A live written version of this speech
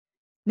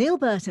Neel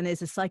Burton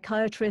is a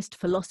psychiatrist,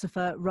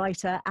 philosopher,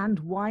 writer, and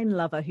wine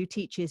lover who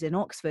teaches in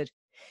Oxford.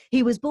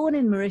 He was born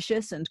in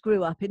Mauritius and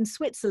grew up in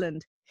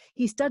Switzerland.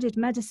 He studied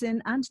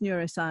medicine and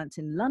neuroscience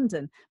in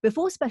London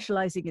before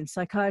specialising in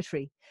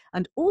psychiatry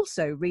and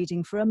also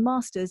reading for a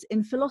master's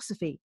in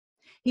philosophy.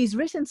 He's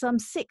written some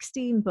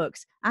 16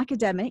 books,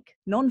 academic,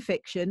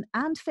 non-fiction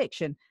and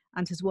fiction,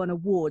 and has won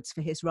awards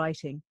for his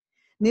writing.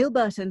 Neel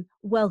Burton,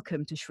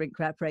 welcome to Shrink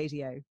Wrap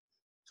Radio.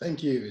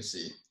 Thank you,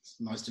 Issy. It's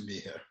nice to be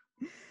here.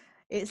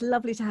 It's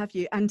lovely to have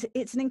you, and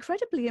it's an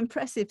incredibly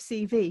impressive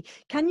CV.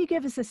 Can you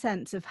give us a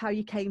sense of how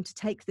you came to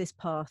take this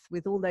path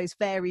with all those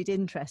varied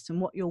interests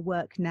and what your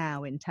work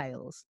now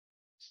entails?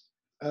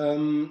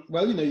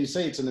 Well, you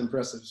say it's an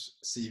impressive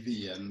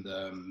CV, and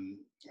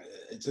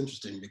it's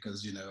interesting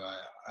because,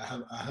 I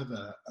have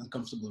an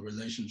uncomfortable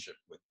relationship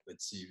with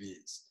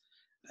CVs.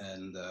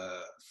 And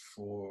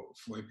for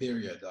a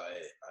period, I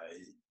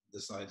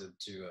decided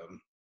to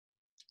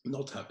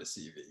not have a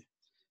CV.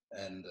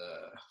 And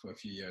for a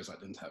few years, I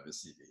didn't have a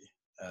CV.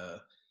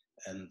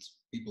 And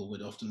people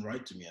would often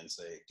write to me and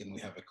say, "Can we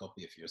have a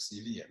copy of your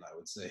CV?" And I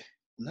would say,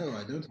 "No,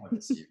 I don't have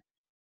a CV."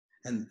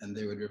 And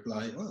they would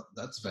reply, "Well,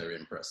 that's very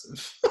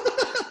impressive."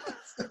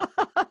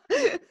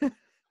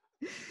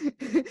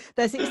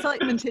 There's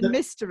excitement in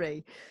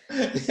mystery.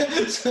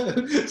 Yeah, so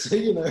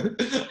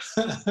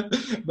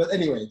but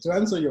anyway, to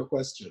answer your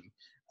question,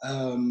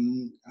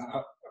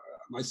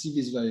 my CV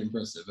is very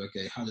impressive.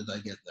 Okay, how did I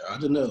get there? I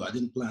don't know. I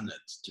didn't plan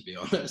it, to be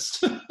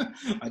honest.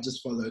 I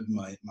just followed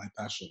my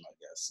passion, I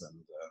guess, and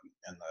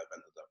I've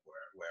ended up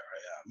where I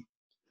am.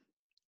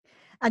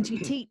 And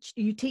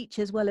you teach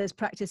as well as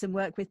practice and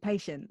work with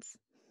patients?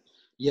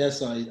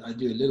 Yes, I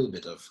do a little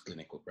bit of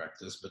clinical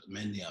practice, but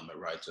mainly I'm a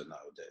writer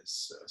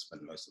nowadays. I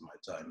spend most of my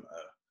time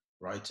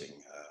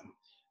writing,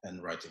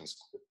 and writing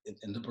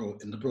in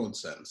the broad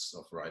sense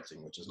of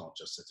writing, which is not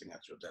just sitting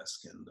at your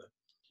desk and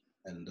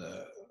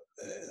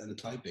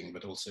typing,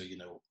 but also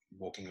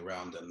walking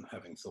around and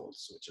having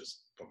thoughts, which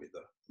is probably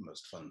the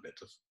most fun bit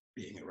of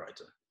being a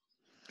writer.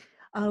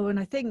 Oh, and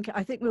I think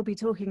we'll be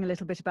talking a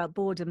little bit about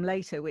boredom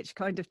later, which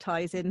kind of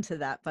ties into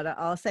that, but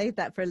I'll save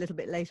that for a little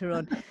bit later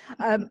on.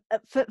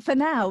 For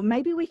now,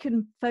 maybe we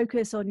can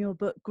focus on your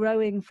book,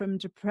 Growing from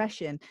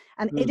Depression.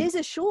 And it is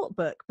a short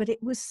book, but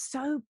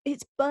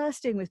it's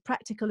bursting with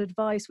practical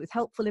advice, with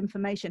helpful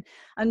information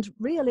and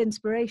real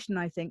inspiration,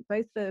 I think,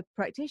 both for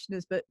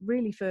practitioners, but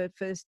really for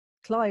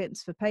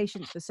clients, for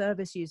patients, for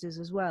service users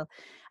as well.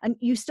 And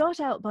you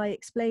start out by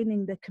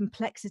explaining the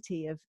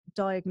complexity of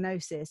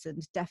diagnosis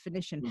and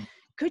definition.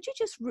 Could you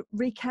just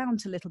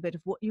recount a little bit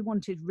of what you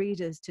wanted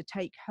readers to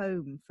take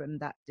home from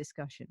that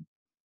discussion?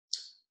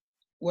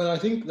 Well, I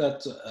think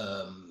that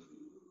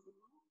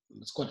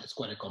it's quite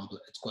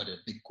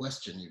a big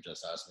question you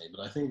just asked me,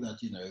 but I think that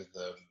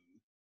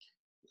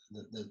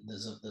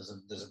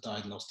there's a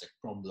diagnostic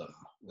problem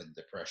with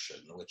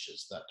depression, which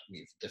is that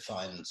we've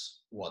defined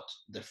what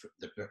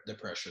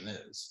depression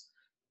is,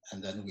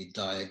 and then we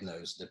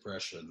diagnose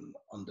depression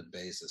on the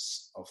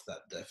basis of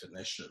that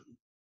definition.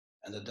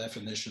 And the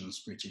definition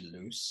is pretty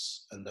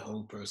loose, and the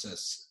whole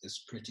process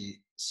is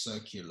pretty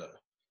circular.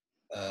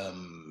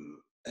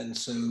 And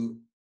so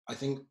I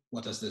think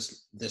what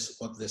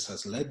this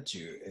has led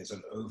to is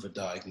an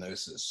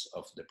overdiagnosis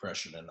of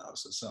depression in our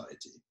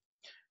society.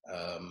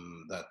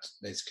 That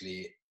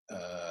basically,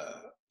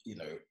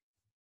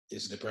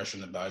 is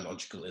depression a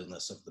biological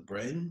illness of the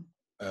brain?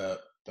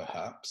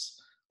 Perhaps.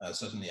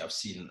 Certainly, I've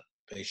seen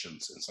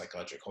patients in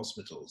psychiatric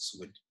hospitals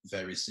with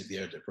very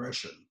severe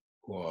depression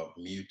who are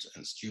mute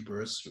and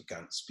stuporous, who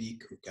can't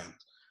speak, who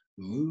can't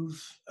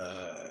move,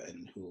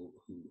 and who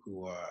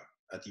are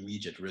at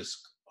immediate risk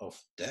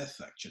of death,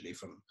 actually,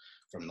 from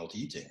not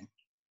eating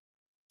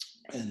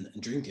and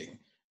drinking.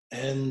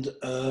 And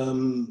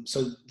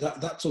so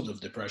that sort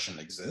of depression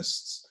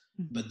exists,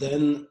 but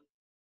then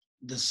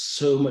there's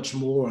so much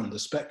more on the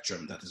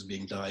spectrum that is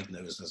being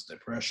diagnosed as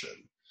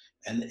depression.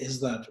 And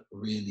is that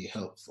really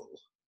helpful?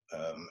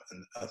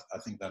 And I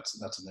think that's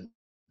an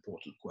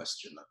important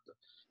question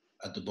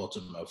at the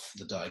bottom of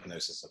the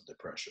diagnosis of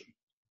depression.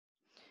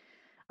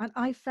 And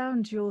I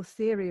found your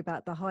theory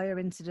about the higher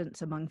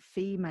incidence among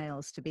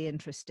females to be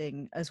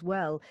interesting as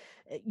well.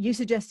 You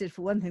suggested,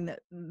 for one thing,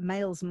 that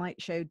males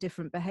might show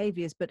different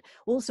behaviours, but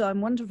also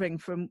I'm wondering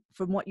from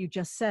what you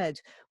just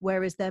said,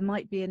 whereas there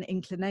might be an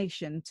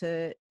inclination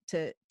to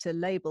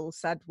label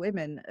sad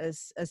women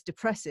as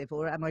depressive,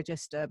 or am I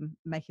just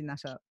making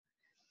that up?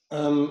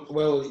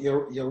 Well,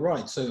 you're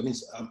right. So I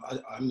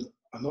mean,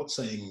 I'm not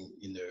saying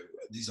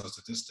these are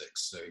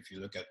statistics. So if you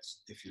look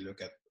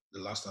at the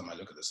last time I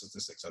look at the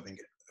statistics, I think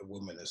a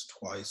woman is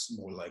twice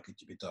more likely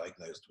to be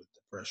diagnosed with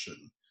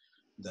depression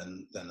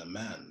than a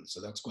man.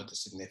 So that's quite a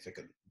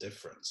significant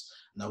difference.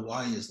 Now,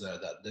 why is there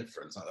that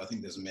difference? I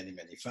think there's many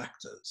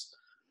factors.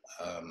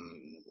 But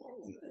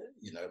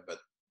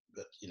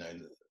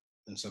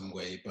in some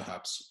way,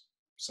 perhaps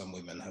some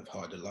women have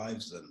harder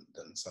lives than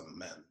some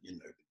men.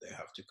 They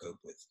have to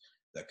cope with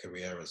their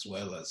career as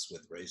well as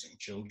with raising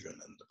children,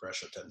 and the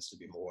pressure tends to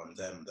be more on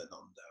them than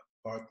on their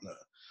partner.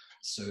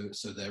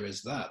 So there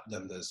is that.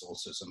 Then there's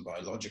also some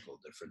biological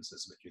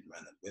differences between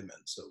men and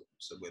women. So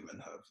women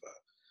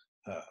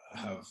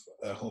have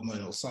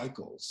hormonal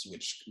cycles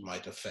which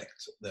might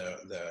affect their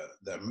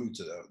mood.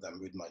 So their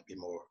mood might be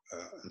more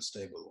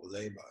unstable or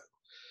labile.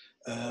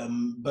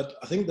 But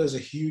I think there's a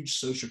huge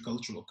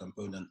sociocultural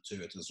component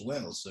to it as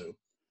well. So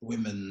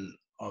women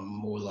are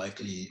more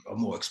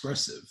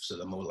expressive, so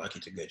they're more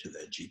likely to go to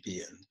their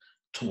GP and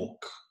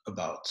talk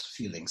about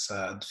feeling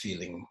sad,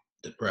 feeling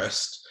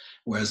depressed,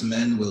 whereas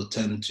men will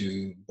tend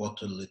to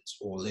bottle it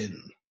all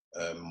in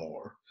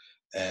more.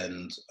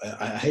 And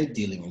I hate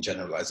dealing in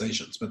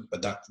generalizations,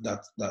 but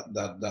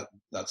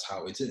that's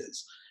how it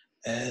is.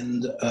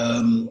 And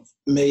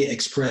may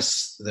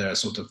express their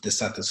sort of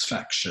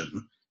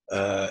dissatisfaction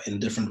in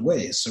different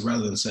ways. So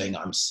rather than saying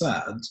I'm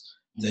sad,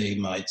 they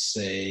might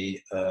say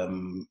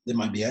they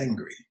might be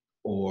angry,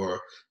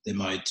 or they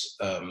might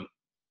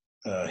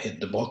hit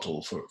the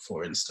bottle,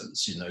 for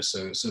instance.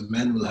 So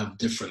men will have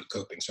different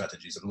coping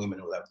strategies, and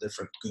women will have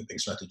different coping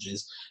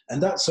strategies,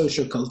 and that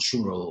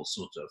sociocultural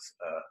sort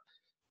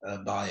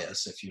of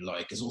bias, if you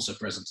like, is also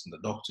present in the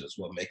doctors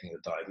who are making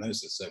the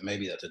diagnosis. So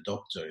maybe that a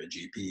doctor, a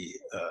GP,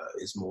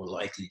 is more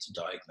likely to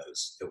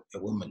diagnose a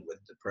woman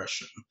with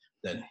depression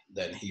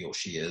than he or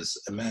she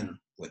is a man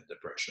with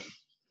depression.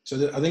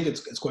 So I think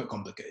it's quite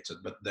complicated,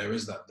 but there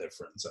is that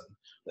difference, and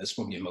there's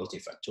probably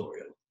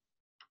multifactorial.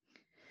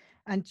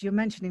 And you're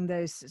mentioning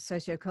those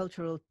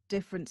sociocultural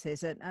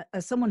differences. And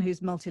as someone who's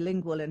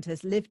multilingual and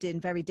has lived in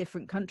very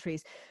different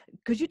countries,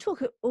 could you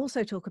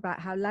also talk about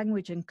how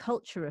language and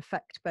culture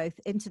affect both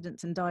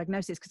incidence and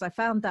diagnosis? Because I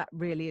found that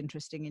really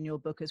interesting in your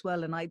book as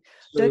well. And I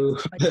don't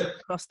come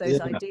across those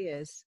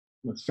ideas.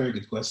 That's a very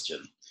good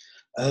question.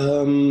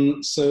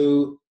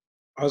 So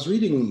I was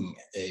reading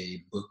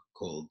a book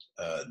called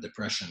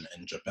Depression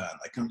in Japan.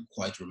 I can't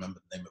quite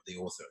remember the name of the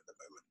author at the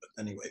moment, but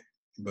anyway,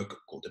 book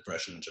called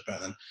Depression in Japan,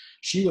 and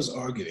she was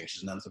arguing,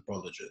 she's an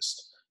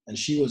anthropologist, and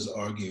she was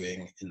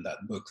arguing in that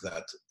book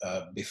that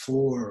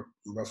before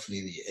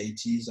roughly the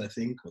 80s, I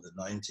think, or the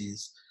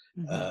 90s,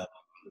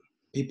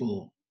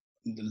 people,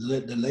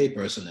 the lay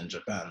person in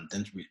Japan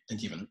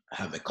didn't even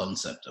have a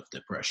concept of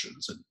depression.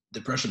 So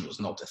depression was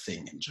not a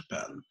thing in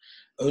Japan.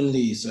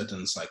 Only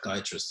certain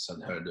psychiatrists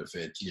had heard of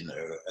it.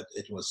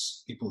 It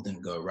was, people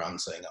didn't go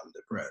around saying I'm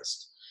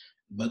depressed.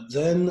 But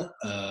then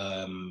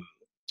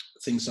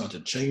things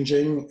started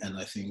changing, and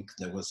I think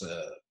there was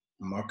a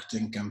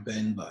marketing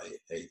campaign by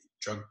a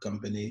drug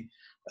company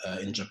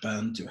in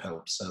Japan to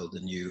help sell the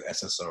new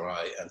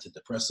SSRI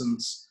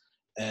antidepressants,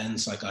 and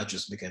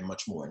psychiatrists became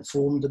much more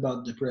informed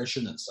about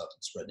depression and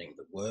started spreading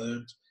the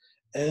word.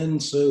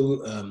 And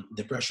so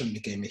depression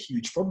became a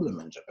huge problem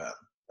in Japan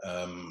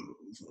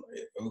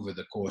over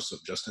the course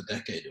of just a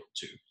decade or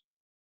two.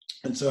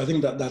 And so I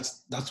think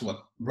that's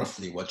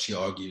roughly what she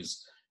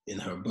argues in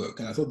her book,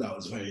 and I thought that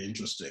was very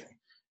interesting.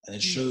 And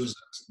it shows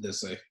that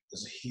there's a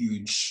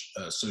huge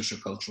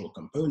sociocultural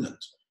component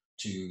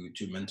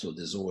to mental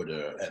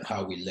disorder and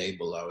how we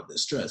label our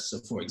distress. So,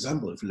 for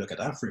example, if you look at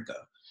Africa,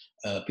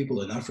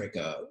 people in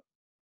Africa,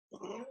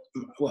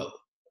 well,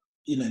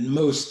 in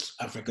most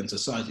African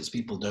societies,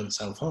 people don't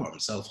self-harm.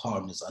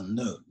 Self-harm is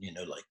unknown,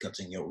 like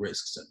cutting your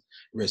wrists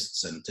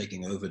and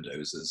taking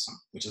overdoses,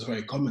 which is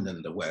very common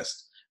in the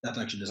West. That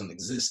actually doesn't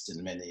exist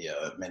in many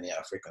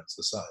African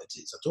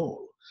societies at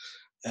all.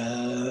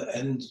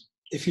 And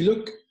if you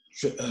look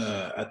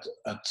at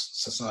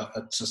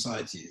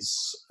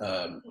societies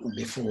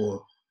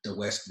before the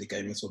West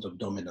became a sort of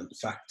dominant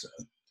factor,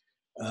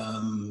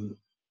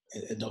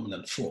 a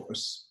dominant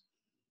force,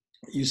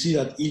 you see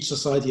that each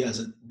society has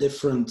a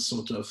different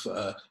sort of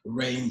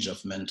range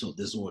of mental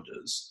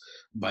disorders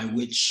by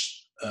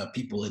which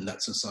people in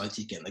that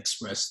society can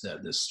express their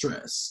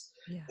distress.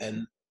 Yeah.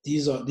 And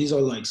these are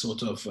like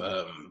sort of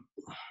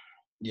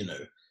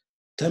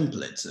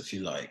templates, if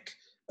you like,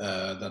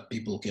 that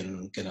people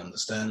can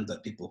understand,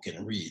 that people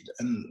can read.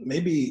 And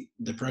maybe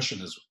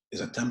depression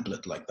is a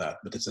template like that,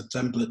 but it's a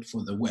template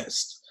for the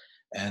West.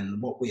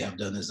 And what we have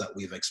done is that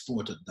we've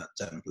exported that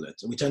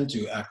template. We tend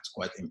to act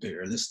quite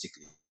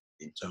imperialistically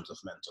in terms of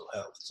mental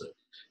health. So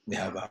we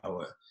have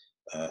our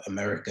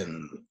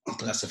American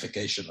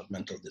classification of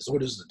mental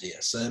disorders, the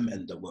DSM,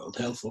 and the World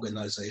Health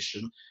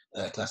Organization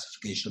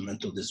classification of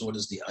mental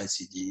disorders, the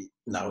ICD,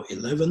 now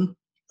 11.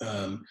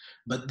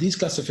 But these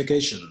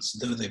classifications,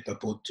 though they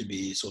purport to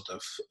be sort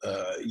of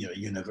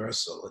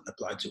universal and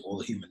apply to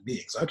all human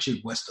beings, are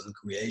actually Western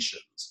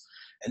creations.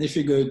 And if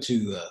you go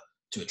to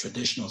a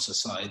traditional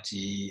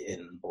society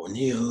in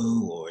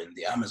Borneo or in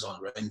the Amazon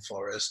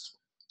rainforest,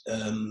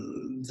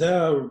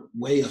 their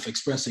way of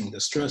expressing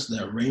distress,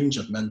 their range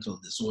of mental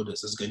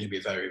disorders is going to be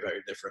very,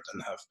 very different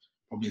and have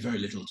probably very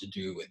little to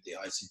do with the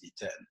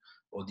ICD-10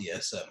 or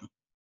DSM.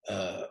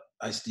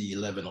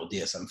 ICD-11 or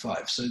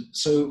DSM-5.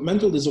 So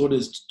mental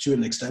disorders, to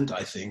an extent,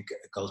 I think,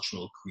 a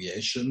cultural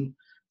creation,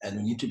 and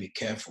we need to be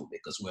careful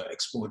because we're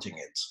exporting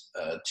it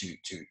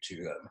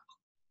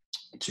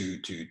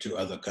to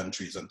other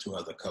countries and to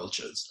other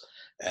cultures,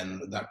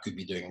 and that could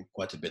be doing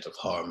quite a bit of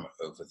harm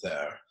over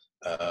there.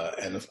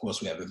 And of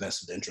course, we have a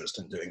vested interest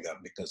in doing that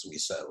because we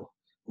sell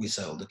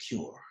the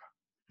cure.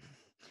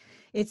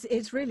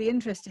 It's really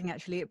interesting,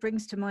 actually. It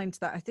brings to mind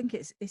that I think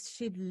is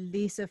she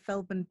Lisa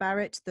Feldman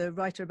Barrett, the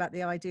writer about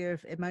the idea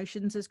of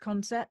emotions as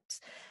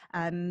concepts.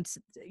 And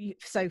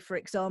so, for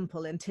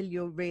example, until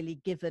you're really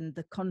given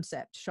the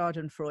concept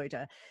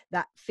Schadenfreude,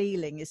 that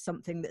feeling is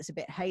something that's a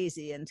bit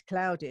hazy and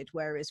clouded.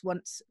 Whereas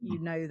once you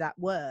know that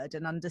word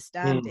and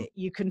understand it,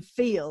 you can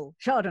feel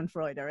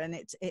Schadenfreude, and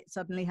it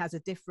suddenly has a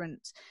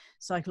different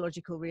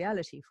psychological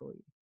reality for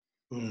you.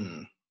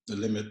 The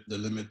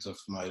limit of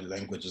my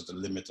language is the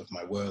limit of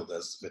my world,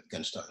 as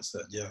Wittgenstein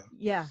said.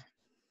 Yeah.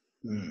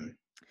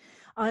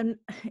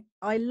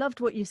 I loved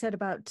what you said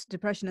about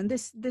depression, and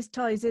this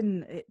ties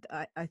in,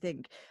 I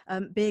think,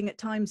 being at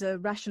times a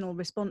rational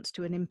response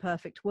to an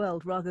imperfect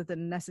world rather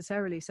than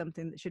necessarily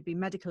something that should be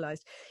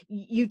medicalized.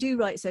 You do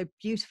write so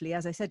beautifully.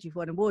 As I said, you've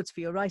won awards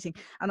for your writing,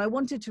 and I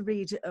wanted to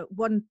read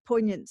one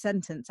poignant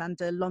sentence and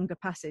a longer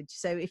passage.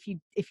 So if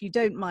you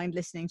don't mind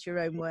listening to your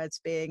own words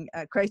being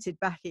quoted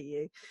back at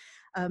you.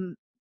 So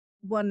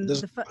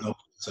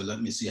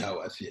let me see how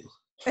I feel.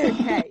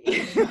 Okay.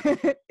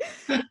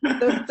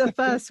 the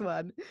first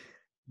one.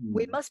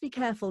 We must be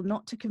careful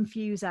not to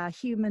confuse our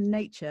human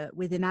nature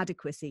with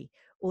inadequacy,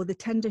 or the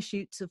tender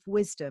shoots of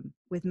wisdom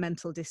with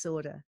mental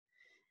disorder.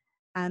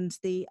 And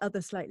the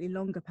other slightly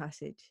longer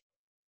passage.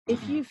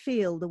 If you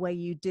feel the way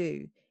you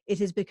do, it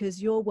is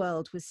because your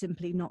world was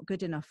simply not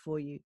good enough for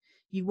you.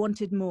 You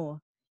wanted more.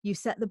 You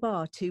set the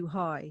bar too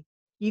high.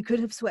 You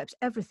could have swept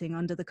everything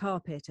under the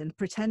carpet and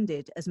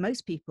pretended, as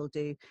most people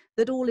do,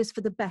 that all is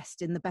for the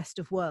best in the best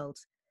of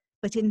worlds.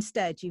 But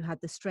instead, you had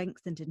the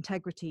strength and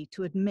integrity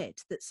to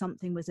admit that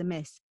something was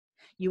amiss.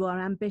 You are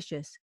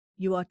ambitious,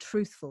 you are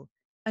truthful,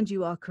 and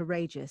you are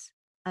courageous.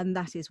 And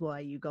that is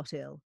why you got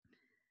ill.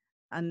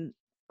 And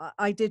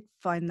I did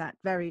find that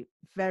very,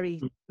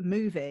 very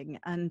moving,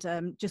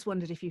 and just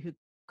wondered if you could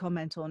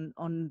comment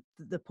on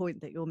the point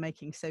that you're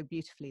making so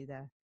beautifully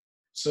there.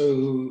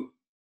 So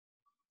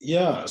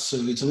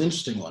it's an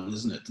interesting one,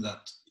 isn't it?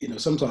 That,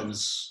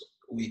 sometimes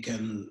we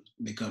can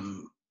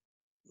become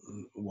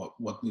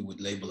what we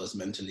would label as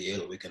mentally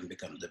ill. We can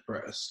become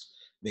depressed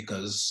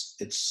because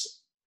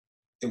it's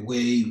a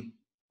way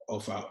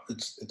of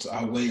it's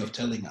our way of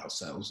telling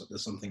ourselves that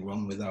there's something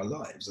wrong with our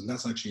lives, and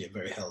that's actually a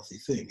very healthy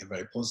thing, a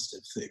very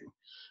positive thing,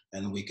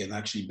 and we can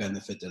actually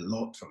benefit a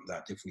lot from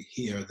that if we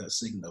hear the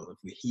signal, if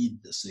we heed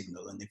the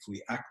signal, and if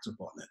we act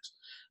upon it.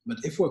 But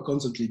if we're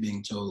constantly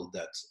being told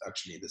that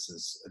actually this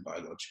is a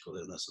biological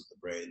illness of the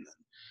brain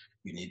and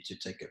you need to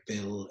take a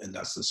pill and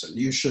that's the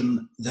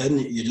solution, then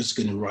you're just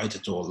going to write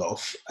it all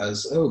off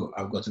as, oh,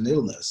 I've got an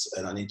illness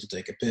and I need to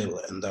take a pill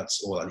and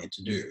that's all I need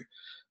to do.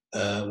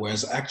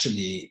 Whereas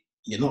actually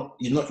you're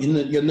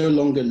no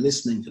longer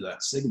listening to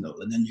that signal,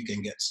 and then you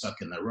can get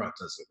stuck in a rut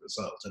as a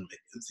result, and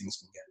things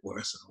can get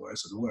worse and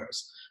worse and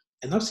worse.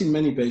 And I've seen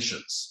many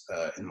patients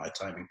in my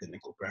time in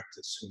clinical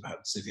practice who've had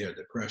severe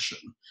depression,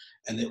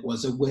 and it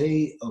was a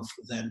way of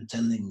them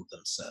telling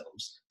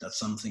themselves that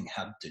something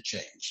had to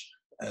change,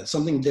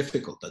 something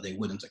difficult that they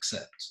wouldn't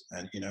accept,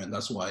 and and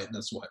that's why it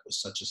was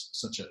such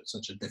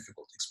a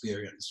difficult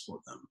experience for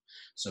them.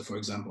 So, for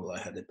example, I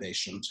had a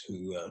patient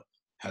who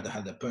had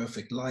a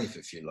perfect life,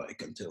 if you like,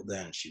 until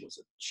then. She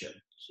had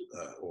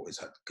always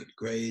had good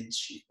grades.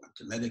 She went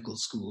to medical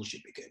school.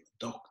 She became a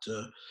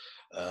doctor.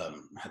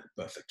 Had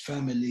a perfect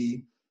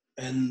family,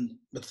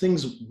 but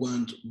things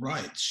weren't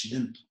right.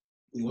 It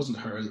wasn't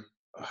her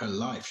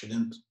life. She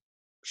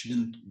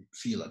didn't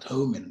feel at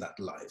home in that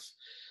life,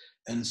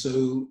 and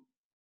so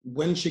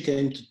when she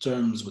came to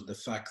terms with the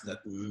fact that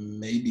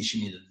maybe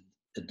she needed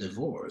a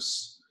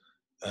divorce,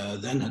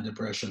 then her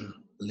depression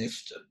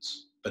lifted.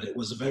 But it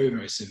was very,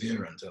 very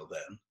severe until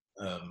then.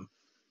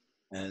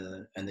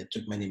 And it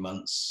took many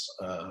months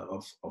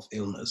of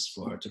illness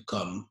for her to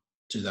come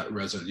to that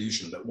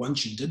resolution. But once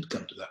she did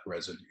come to that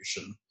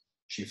resolution,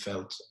 she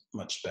felt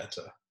much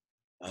better.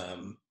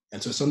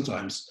 And so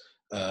sometimes,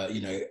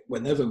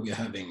 whenever we're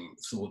having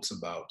thoughts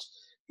about,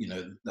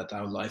 that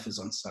our life is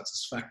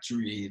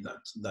unsatisfactory,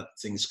 that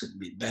things could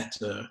be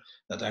better,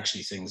 that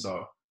actually things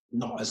are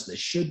not as they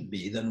should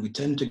be, then we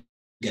tend to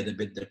get a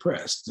bit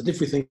depressed. But if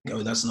we think,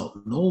 oh, that's not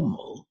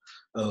normal,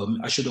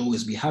 I should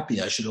always be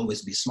happy, I should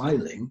always be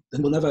smiling,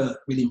 then we'll never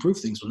really improve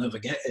things, we'll never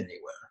get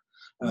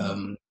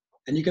anywhere.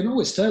 And you can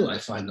always tell, I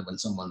find, that when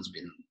someone's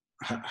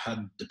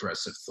had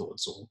depressive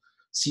thoughts or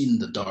seen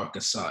the darker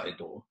side,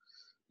 or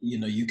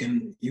you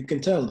can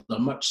tell they're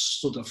much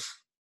sort of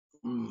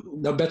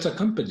they're better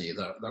company,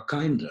 they're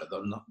kinder,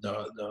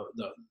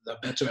 they're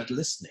better at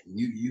listening.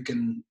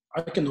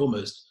 I can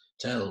almost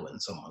tell when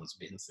someone's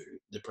been through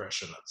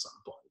depression at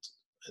some point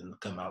and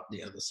come out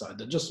the other side.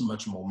 They're just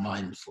much more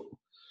mindful.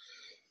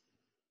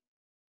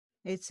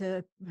 It's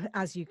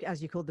as you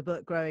called the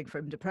book, Growing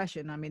from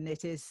Depression. I mean,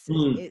 it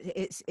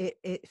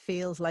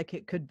feels like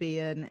it could be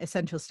an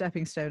essential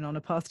stepping stone on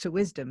a path to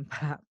wisdom,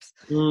 perhaps.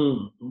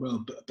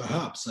 Well,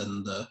 perhaps,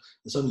 and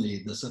there's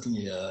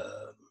certainly a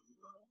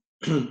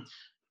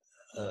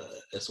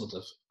sort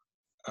of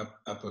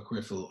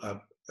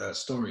apocryphal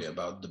story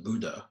about the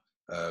Buddha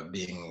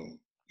being,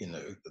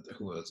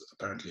 who was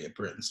apparently a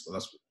prince. Well,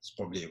 that's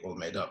probably all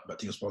made up,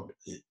 but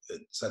it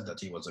said that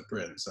he was a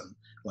prince, and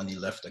when he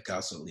left the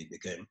castle, he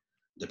became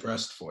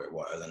depressed for a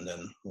while, and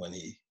then when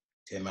he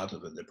came out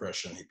of the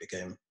depression, he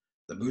became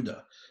the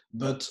Buddha.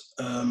 But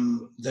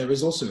there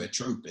is also a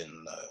trope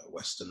in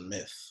Western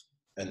myth,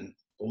 and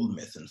all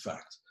myth, in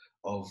fact,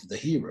 of the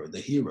hero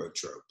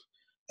trope.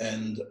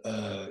 And,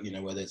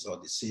 whether it's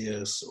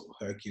Odysseus or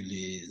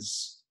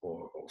Hercules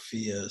or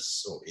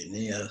Orpheus or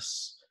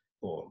Aeneas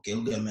or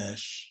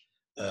Gilgamesh,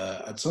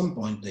 at some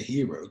point, the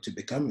hero, to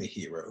become a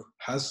hero,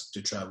 has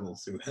to travel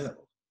through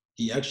hell.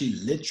 He actually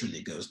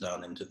literally goes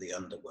down into the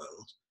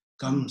underworld,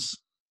 comes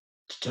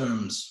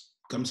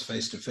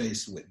face to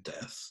face with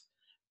death,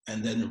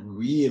 and then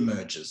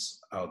re-emerges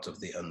out of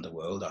the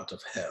underworld, out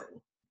of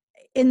hell.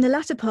 In the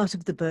latter part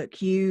of the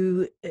book,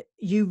 you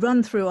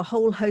run through a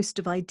whole host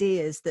of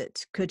ideas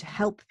that could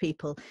help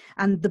people,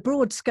 and the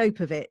broad scope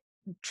of it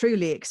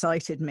truly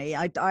excited me.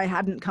 I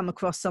hadn't come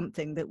across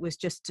something that was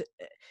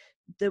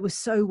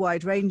so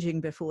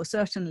wide-ranging before,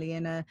 certainly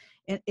in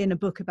a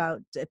book about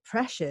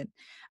depression.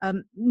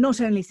 Not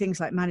only things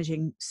like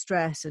managing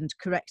stress and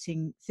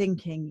correcting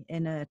thinking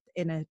in a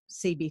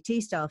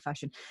CBT style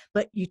fashion,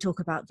 but you talk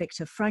about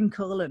Viktor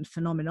Frankl and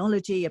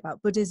phenomenology,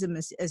 about Buddhism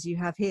as you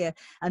have here,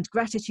 and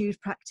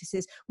gratitude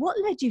practices. What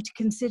led you to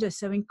consider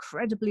so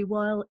incredibly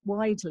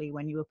widely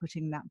when you were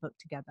putting that book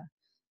together?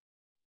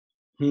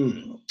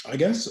 I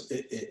guess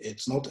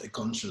it's not a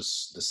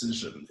conscious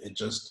decision. It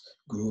just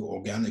grew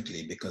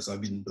organically because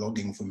I've been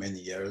blogging for many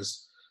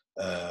years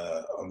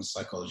on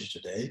Psychology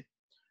Today.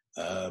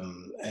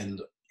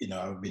 And,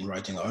 I've been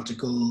writing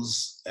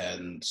articles,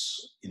 and,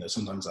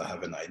 sometimes I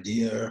have an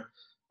idea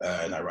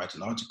and I write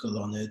an article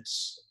on it.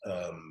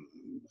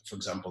 For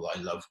example,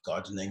 I love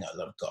gardening. I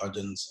love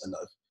gardens. And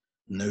I've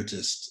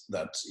noticed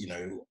that,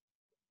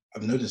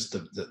 I've noticed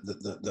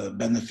the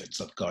benefits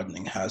that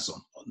gardening has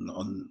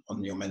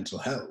on your mental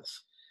health,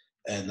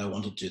 and I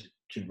wanted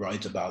to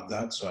write about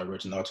that. So I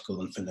wrote an article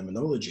on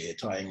phenomenology,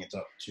 tying it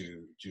up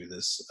to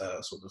this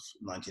sort of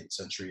 19th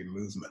century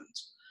movement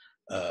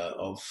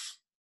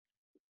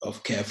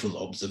of careful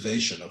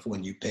observation, of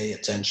when you pay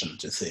attention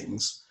to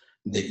things,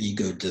 the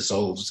ego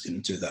dissolves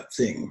into that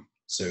thing.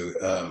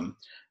 So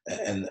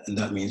and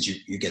that means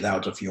you get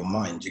out of your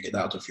mind, you get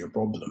out of your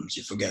problems,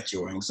 you forget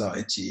your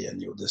anxiety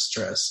and your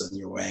distress and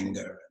your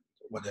anger,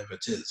 and whatever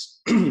it is.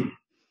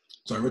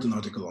 So I wrote an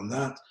article on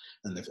that,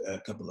 and a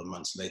couple of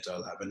months later,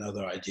 I'll have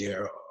another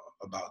idea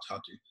about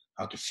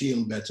how to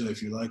feel better,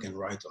 if you like, and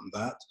write on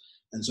that.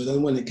 And so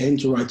then when it came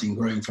to writing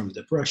Growing from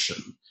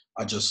Depression,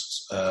 I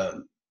just,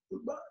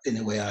 in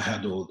a way, I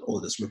had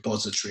all this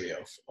repository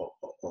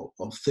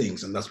of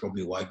things, and that's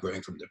probably why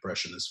Growing from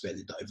Depression is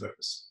fairly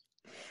diverse.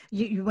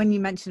 When you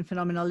mentioned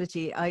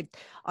phenomenology,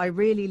 I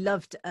really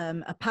loved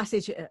a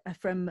passage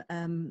from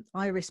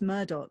Iris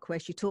Murdoch, where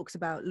she talks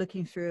about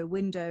looking through a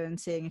window and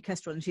seeing a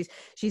kestrel, and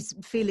she's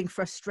feeling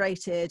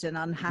frustrated and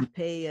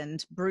unhappy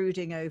and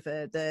brooding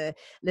over the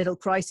little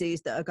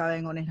crises that are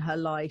going on in her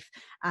life.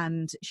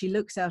 And she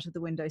looks out of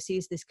the window,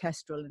 sees this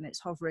kestrel, and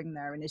it's hovering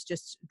there, and is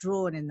just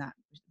drawn in that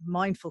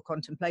mindful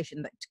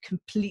contemplation that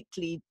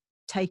completely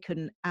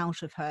taken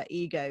out of her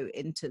ego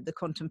into the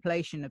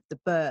contemplation of the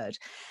bird.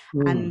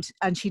 And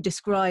she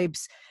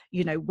describes,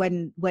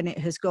 when it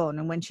has gone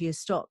and when she has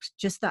stopped,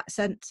 just that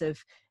sense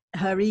of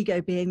her ego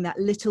being that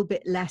little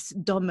bit less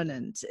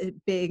dominant,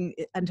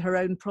 and her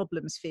own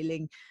problems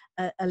feeling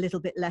a little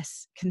bit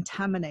less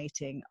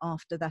contaminating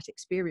after that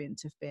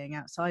experience of being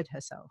outside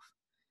herself.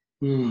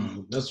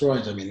 That's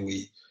right. I mean,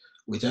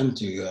 we tend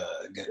to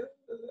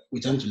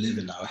live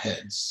in our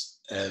heads,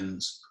 and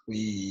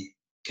we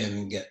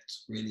can get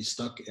really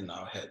stuck in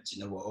our heads.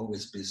 We're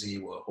always busy,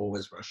 we're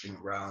always rushing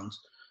around,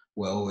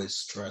 we're always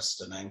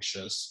stressed and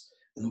anxious,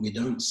 and we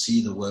don't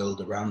see the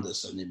world around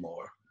us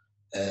anymore.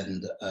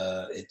 And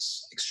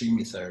it's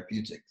extremely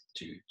therapeutic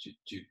to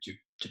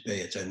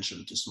pay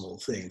attention to small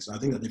things. And I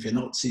think that if you're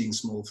not seeing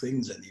small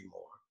things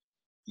anymore,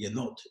 you're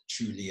not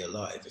truly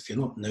alive. If you're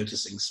not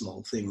noticing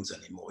small things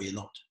anymore,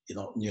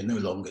 you're no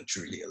longer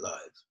truly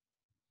alive.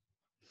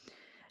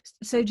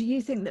 So do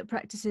you think that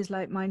practices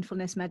like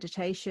mindfulness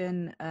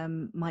meditation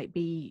might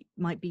be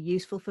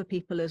useful for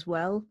people as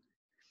well?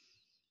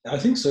 I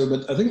think so,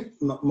 but I think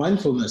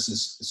mindfulness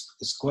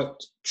is quite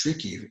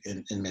tricky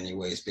in many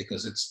ways,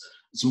 because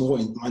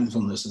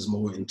mindfulness is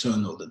more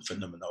internal than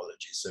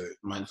phenomenology. So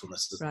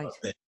mindfulness is about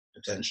paying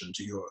attention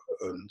to your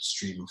own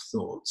stream of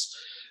thoughts,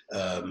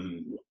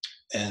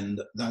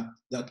 and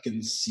that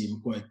can seem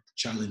quite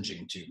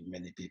challenging to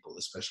many people,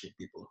 especially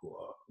people who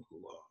are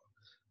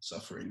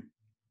suffering.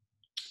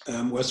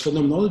 Whereas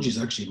phenomenology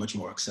is actually much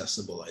more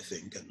accessible, I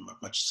think, and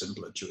much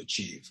simpler to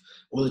achieve.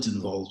 All it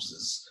involves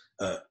is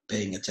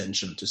paying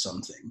attention to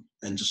something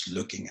and just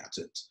looking at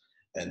it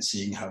and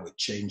seeing how it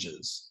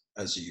changes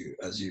as you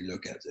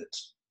look at it.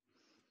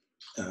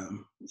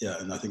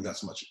 And I think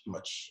that's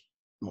much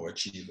more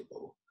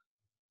achievable.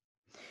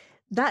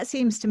 that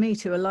seems to me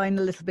to align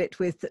a little bit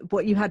with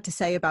what you had to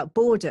say about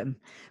boredom,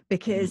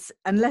 because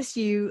unless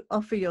you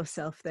offer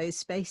yourself those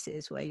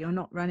spaces where you're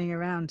not running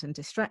around and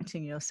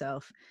distracting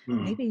yourself,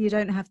 maybe you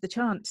don't have the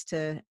chance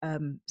to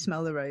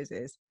smell the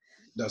roses.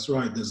 That's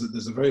right.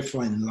 There's a very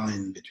fine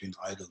line between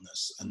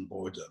idleness and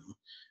boredom,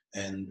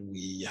 and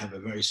we have a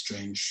very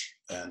strange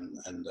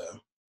and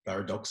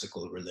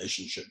paradoxical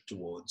relationship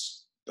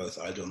towards both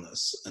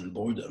idleness and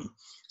boredom.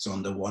 So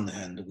on the one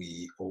hand,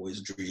 we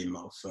always dream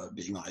of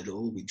being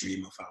idle. We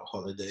dream of our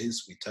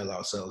holidays. We tell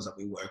ourselves that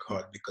we work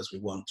hard because we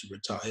want to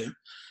retire.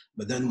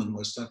 But then when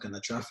we're stuck in a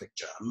traffic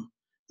jam,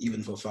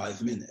 even for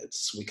 5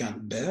 minutes, we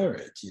can't bear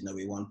it. You know,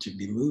 we want to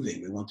be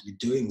moving, we want to be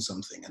doing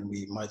something, and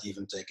we might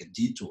even take a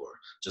detour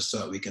just so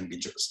that we can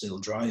be still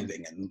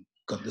driving and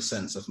got the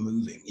sense of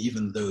moving,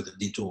 even though the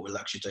detour will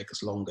actually take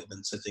us longer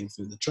than sitting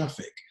through the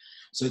traffic.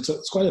 So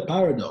it's quite a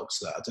paradox,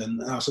 that,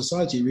 and our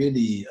society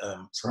really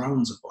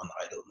frowns upon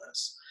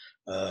idleness.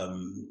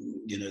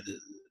 You know,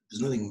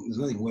 there's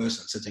nothing worse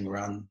than sitting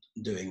around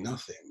doing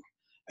nothing.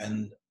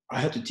 And I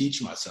had to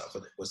teach myself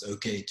that it was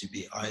okay to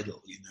be idle.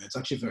 You know, it's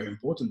actually very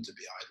important to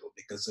be idle,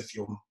 because if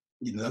you're,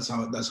 you know,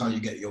 that's how you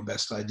get your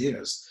best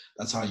ideas.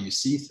 That's how you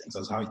see things.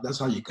 That's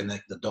how you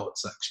connect the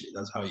dots. Actually,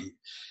 that's how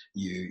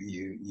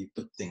you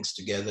put things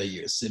together.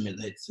 You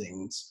assimilate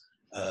things.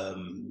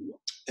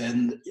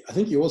 And I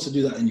think you also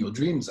do that in your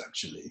dreams.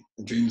 Actually,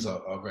 the dreams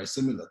are very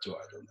similar to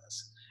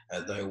idleness.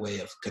 They're a way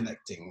of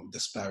connecting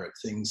disparate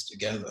things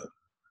together.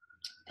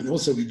 And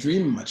also, we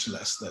dream much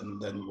less than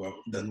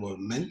we're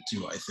meant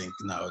to, I think,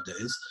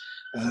 nowadays,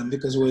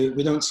 because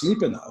we don't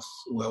sleep enough.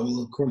 We're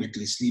all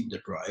chronically sleep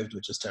deprived,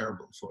 which is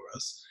terrible for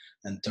us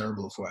and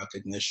terrible for our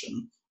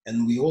cognition.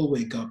 And we all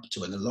wake up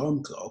to an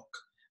alarm clock.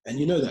 And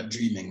you know that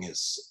dreaming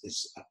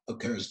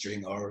occurs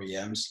during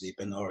REM sleep,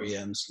 and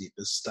REM sleep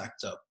is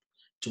stacked up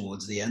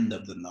towards the end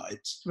of the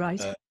night, Right.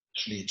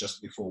 Actually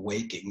just before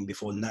waking,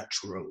 before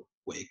natural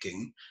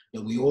waking.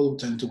 But we all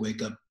tend to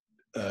wake up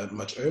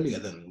much earlier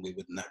than we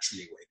would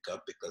naturally wake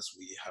up, because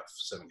we have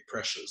so many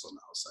pressures on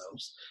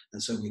ourselves.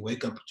 And so we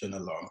wake up to an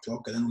alarm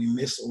clock, and then we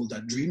miss all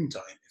that dream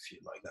time, if you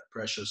like, that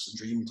precious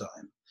dream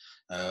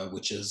time,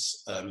 which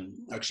is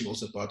actually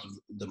also part of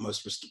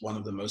one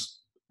of the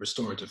most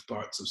restorative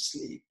parts of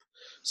sleep.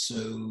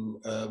 So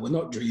we're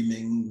not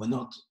dreaming, we're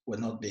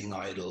not being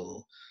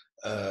idle,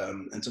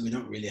 and so we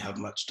don't really have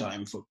much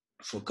time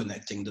for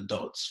connecting the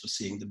dots, for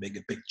seeing the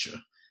bigger picture.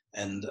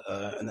 And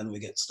then we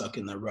get stuck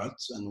in a rut,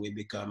 and we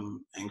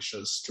become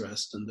anxious,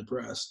 stressed, and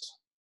depressed.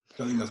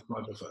 I think that's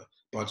part of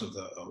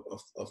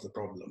the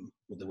problem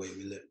with the way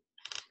we live.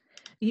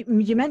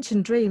 You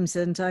mentioned dreams,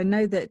 and I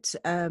know that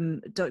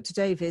Dr.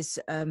 Dave is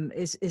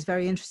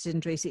very interested in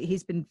dreams.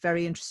 He's been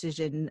very interested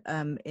in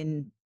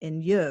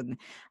Jung,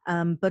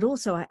 but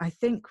also I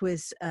think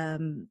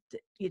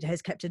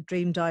has kept a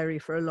dream diary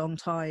for a long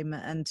time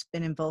and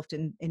been involved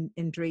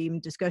in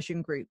dream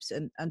discussion groups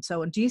and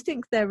so on. Do you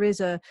think there is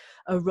a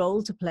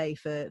role to play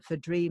for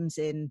dreams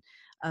in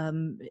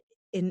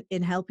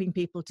helping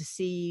people to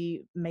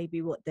see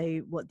maybe what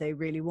they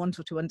really want,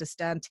 or to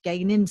understand, to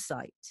gain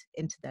insight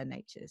into their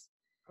natures?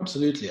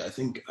 Absolutely. I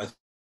think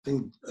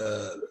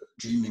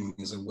dreaming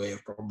is a way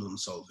of problem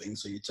solving.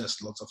 So you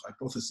test lots of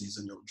hypotheses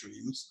in your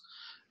dreams,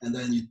 and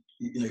then you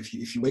know,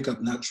 if you wake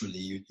up naturally,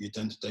 you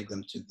tend to take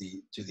them to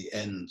the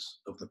end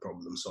of the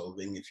problem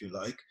solving, if you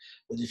like.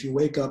 But if you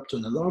wake up to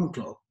an alarm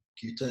clock,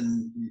 you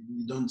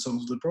don't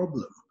solve the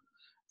problem,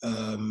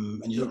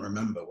 and you don't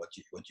remember what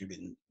you've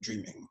been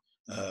dreaming.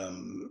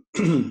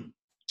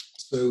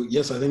 So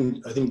yes, I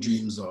think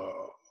dreams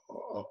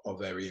are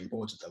very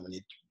important, and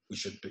we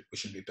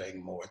should be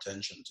paying more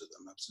attention to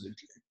them.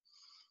 Absolutely.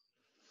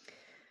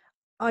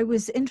 I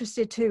was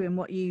interested too in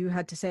what you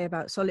had to say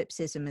about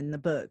solipsism in the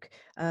book,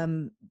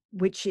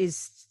 which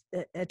is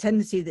a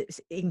tendency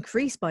that's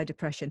increased by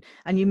depression.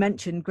 And you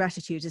mentioned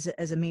gratitude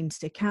as a means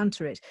to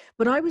counter it.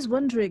 But I was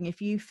wondering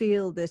if you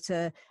feel that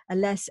a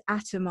less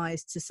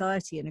atomized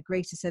society and a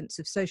greater sense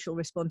of social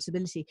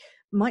responsibility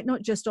might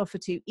not just offer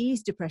to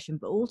ease depression,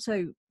 but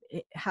also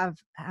have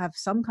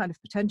some kind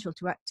of potential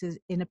to act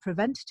in a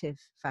preventative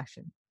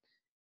fashion.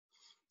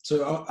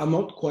 So I'm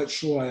not quite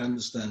sure I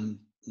understand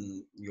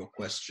your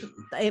question.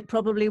 It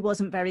probably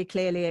wasn't very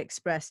clearly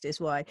expressed, is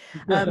why.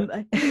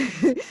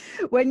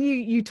 When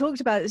you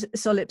talked about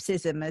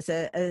solipsism as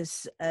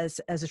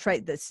a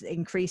trait that's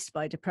increased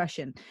by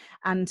depression,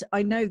 and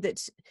I know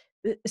that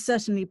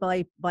certainly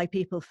by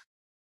people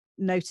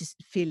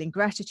feeling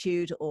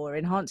gratitude or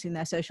enhancing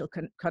their social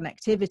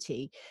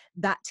connectivity,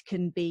 that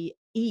can be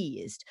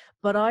eased.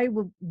 But I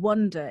would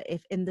wonder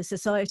if in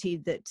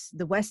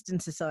the Western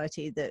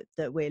society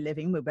that we're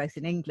living, we're both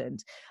in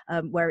England,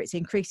 where it's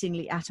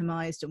increasingly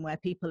atomized and where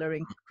people are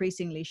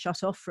increasingly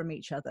shut off from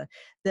each other,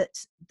 that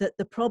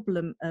the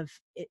problem of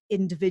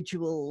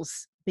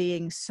individuals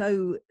being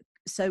so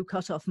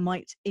cut off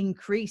might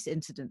increase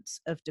incidence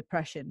of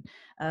depression,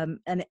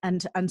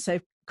 and so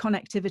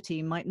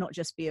connectivity might not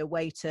just be a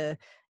way to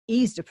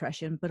ease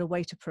depression, but a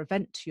way to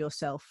prevent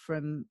yourself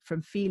from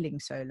feeling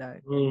so low.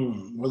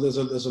 Well, there's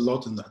a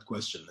lot in that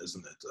question,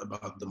 isn't it,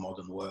 about the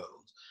modern world?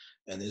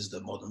 And is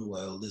the modern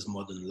world, is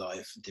modern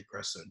life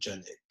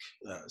depressogenic,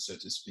 so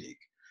to speak?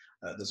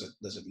 Does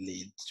it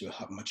lead to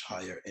a much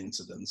higher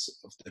incidence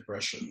of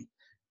depression?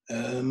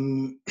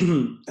 And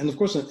of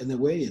course, in a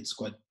way, it's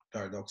quite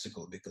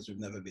paradoxical because we've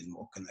never been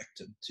more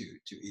connected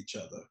to each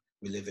other.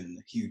 We live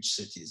in huge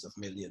cities of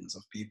millions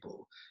of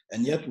people,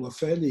 and yet we're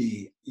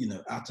fairly,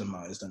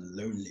 atomized and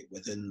lonely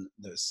within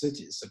those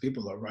cities. So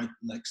people are right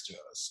next to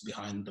us,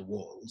 behind the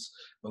walls,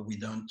 but we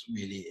don't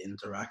really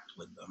interact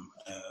with them,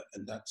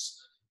 and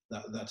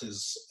that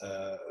is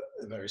a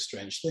very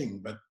strange thing.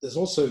 But there's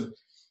also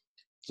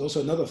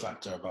another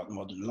factor about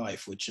modern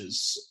life, which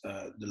is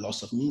the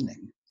loss of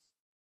meaning,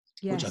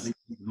 which I Yes. think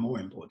is even more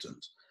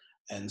important.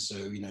 And so,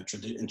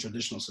 in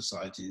traditional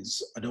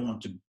societies, I don't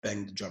want to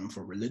bang the drum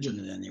for religion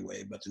in any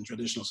way, but in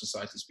traditional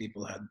societies,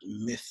 people had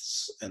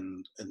myths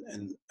and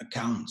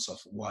accounts of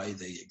why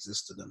they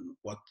existed and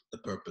what the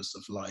purpose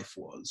of life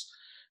was,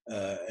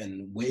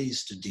 and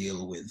ways to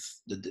deal with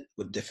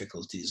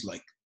difficulties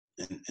like,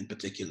 in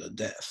particular,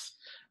 death.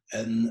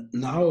 And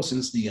now,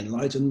 since the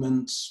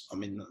Enlightenment, I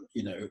mean,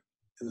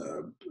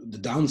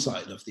 the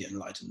downside of the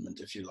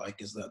Enlightenment, if you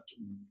like, is that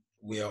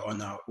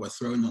we're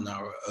thrown on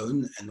our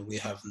own and we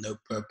have no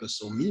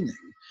purpose or meaning,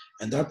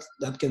 and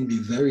that can be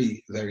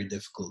very, very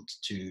difficult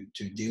to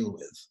deal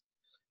with,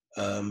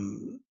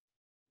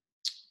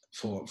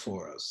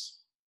 for us.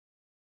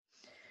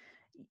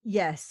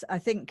 Yes, I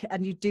think,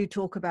 and you do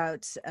talk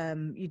about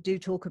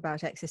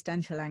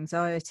existential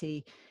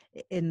anxiety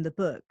in the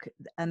book,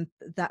 and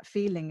that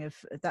feeling of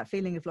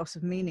loss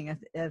of meaning,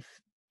 of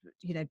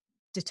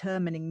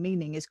determining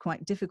meaning is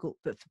quite difficult,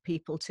 but for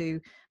people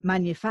to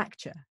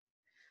manufacture.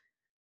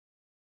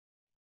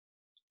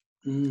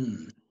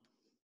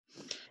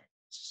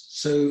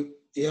 So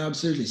yeah,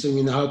 absolutely. So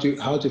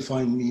how to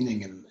find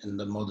meaning in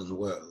the modern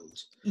world?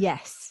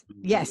 Yes.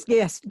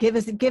 Give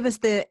us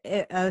the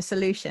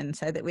solution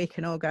so that we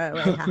can all go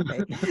away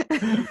happy.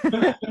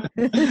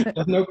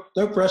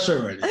 No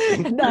pressure or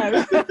anything.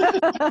 No.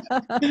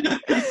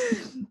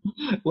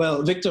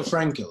 Well, Viktor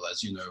Frankl,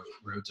 as you know,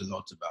 wrote a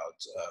lot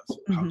about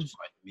how to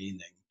find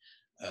meaning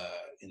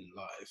in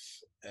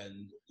life,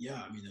 and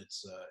yeah, I mean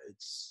it's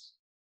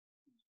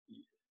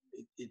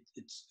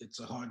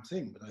a hard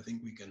thing, but I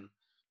think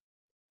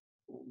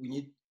we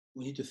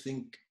need to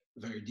think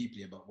very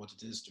deeply about what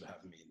it is to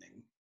have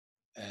meaning.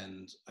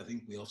 And I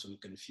think we often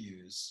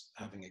confuse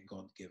having a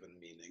God-given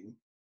meaning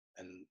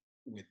and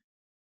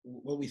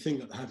we think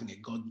that having a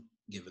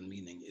God-given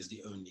meaning is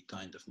the only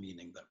kind of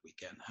meaning that we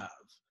can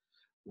have.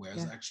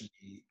 Whereas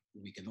actually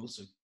we can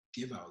also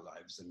give our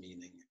lives a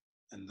meaning,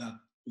 and that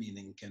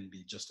meaning can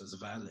be just as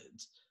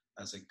valid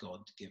as a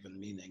God-given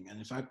meaning. And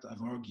in fact,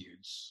 I've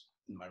argued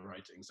in my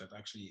writings that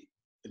actually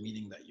the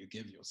meaning that you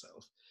give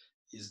yourself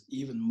is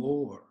even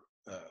more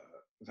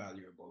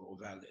valuable or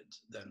valid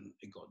than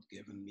a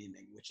God-given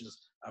meaning, which is,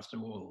 after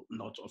all,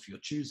 not of your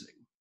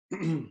choosing.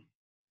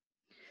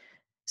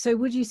 So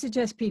would you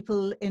suggest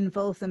people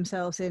involve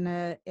themselves in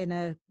a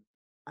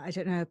I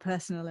don't know, a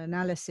personal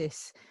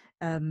analysis,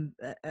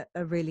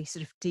 a really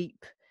sort of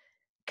deep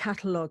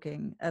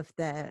cataloging of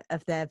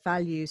their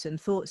values and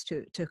thoughts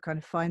to kind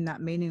of find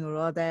that meaning? Or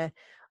are there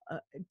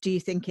do you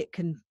think it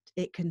can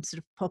sort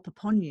of pop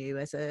upon you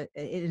as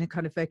in a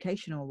kind of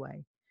vocational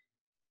way?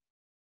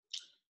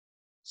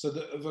 So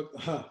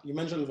you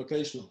mentioned a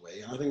vocational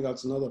way. I think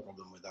that's another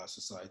problem with our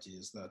society,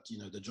 is that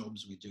the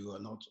jobs we do are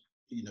not,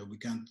 we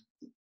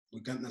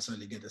can't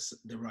necessarily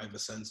derive a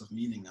sense of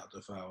meaning out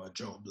of our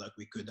job like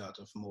we could out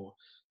of more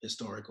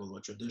historical or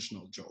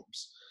traditional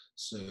jobs.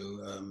 So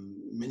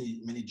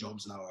many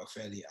jobs now are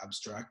fairly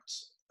abstract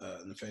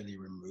and fairly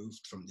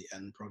removed from the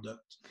end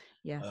product.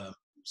 Yeah.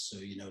 So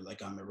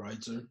like, I'm a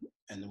writer,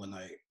 and when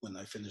I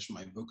finish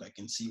my book, I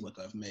can see what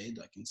I've made,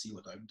 I can see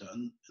what I've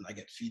done, and I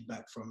get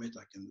feedback from it.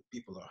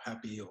 People are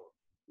happy or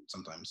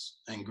sometimes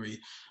angry,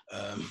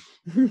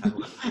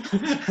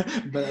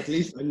 but at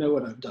least I know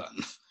what I've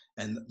done.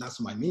 And that's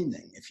my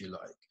meaning, if you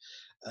like.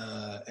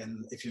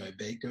 And if you're a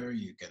baker,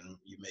 you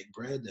make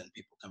bread, and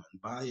people come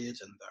and buy it,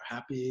 and they're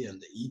happy,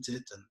 and they eat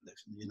it, and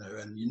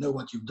and you know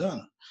what you've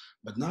done.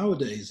 But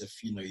nowadays, if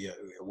you're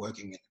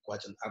working in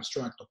quite an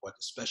abstract or quite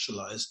a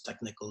specialized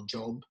technical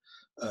job,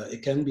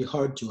 it can be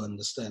hard to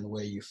understand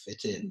where you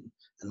fit in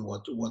and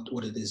what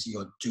it is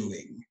you're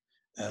doing.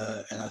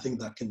 And I think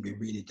that can be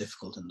really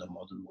difficult in the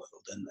modern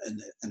world,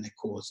 and a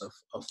cause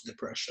of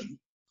depression.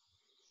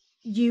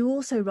 You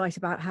also write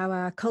about how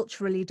our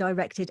culturally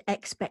directed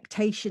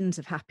expectations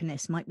of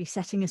happiness might be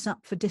setting us up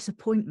for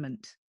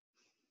disappointment.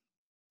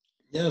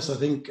 Yes, I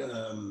think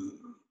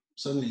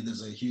certainly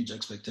there's a huge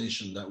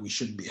expectation that we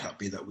should be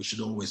happy, that we should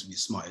always be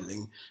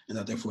smiling, and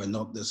that if we're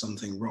not, there's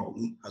something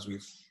wrong, as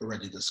we've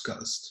already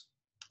discussed.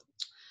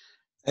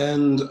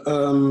 And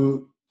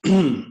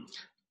and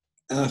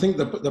I think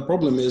the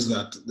problem is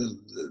that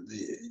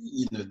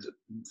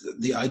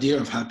the idea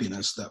of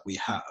happiness that we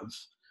have,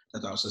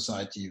 that our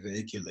society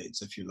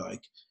vehiculates, if you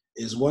like,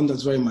 is one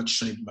that's very much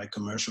shaped by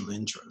commercial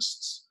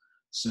interests.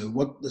 So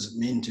what does it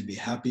mean to be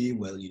happy?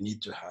 Well, you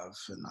need to have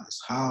a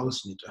nice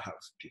house, you need to have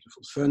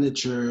beautiful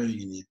furniture,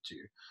 you need to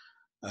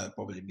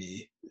probably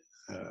be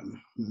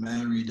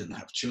married and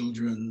have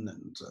children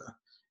and,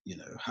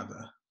 have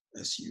a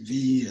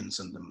SUV and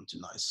send them to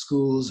nice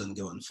schools and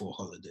go on 4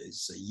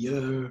 holidays a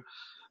year.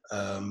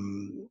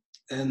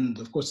 And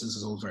of course, this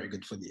is all very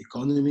good for the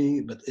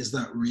economy, but is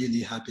that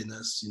really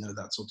happiness?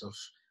 That sort of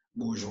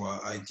bourgeois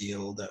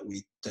ideal that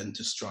we tend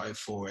to strive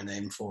for and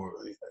aim for,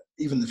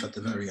 even if at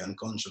the very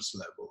unconscious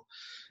level.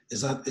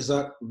 Is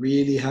that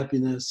really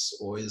happiness,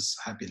 or is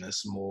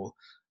happiness more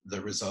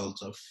the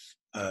result of,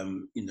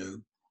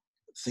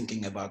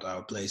 thinking about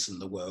our place in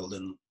the world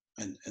and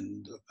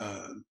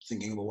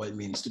thinking about what it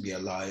means to be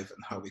alive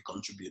and how we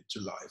contribute to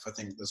life? I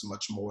think there's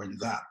much more in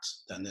that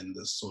than in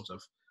this sort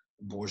of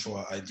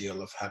bourgeois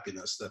ideal of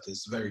happiness that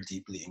is very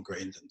deeply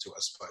ingrained into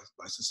us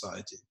by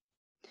society.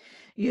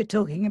 You're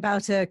talking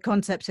about a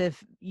concept of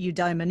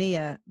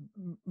eudaimonia,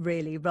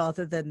 really,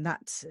 rather than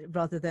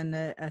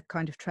a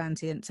kind of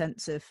transient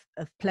sense of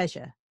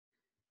pleasure.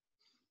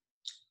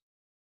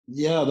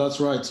 Yeah, that's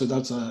right. So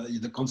that's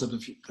the concept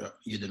of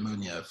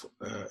eudaimonia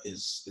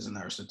is an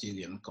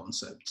Aristotelian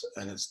concept,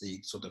 and it's the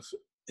sort of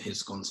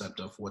his concept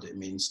of what it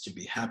means to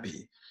be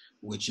happy,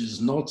 which is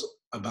not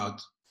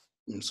about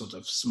sort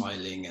of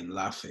smiling and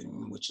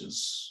laughing, which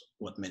is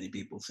what many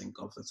people think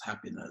of as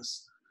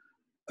happiness.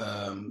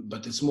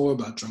 But it's more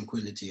about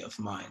tranquility of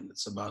mind.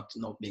 It's about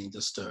not being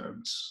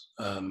disturbed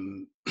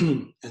and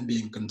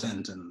being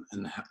content and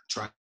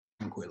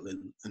tranquil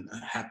and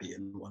happy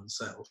in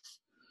oneself.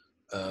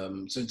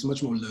 So it's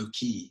much more low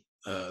key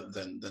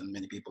than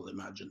many people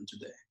imagine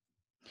today.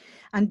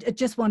 And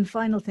just one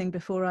final thing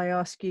before I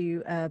ask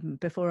you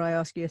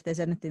if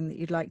there's anything that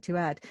you'd like to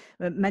add,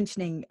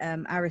 mentioning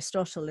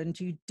Aristotle, and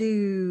you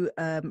do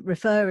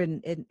refer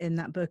in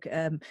that book,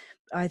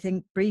 I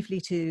think briefly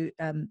to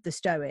the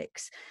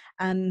Stoics.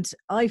 And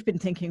I've been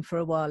thinking for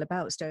a while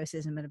about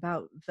Stoicism and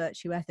about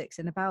virtue ethics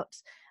and about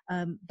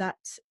that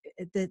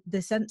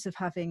the sense of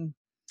having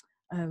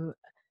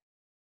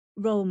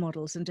role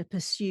models and a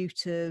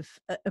pursuit of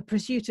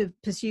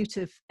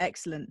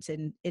excellence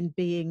in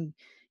being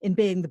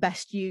the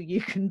best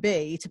you can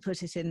be, to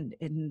put it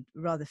in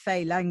rather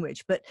fey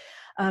language. But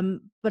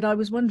I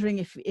was wondering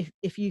if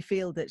you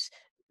feel that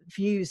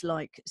views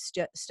like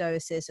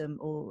Stoicism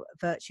or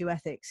virtue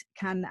ethics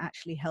can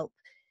actually help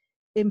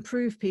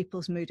improve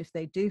people's mood if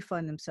they do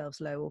find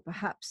themselves low, or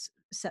perhaps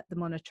set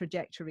them on a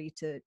trajectory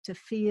to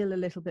feel a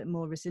little bit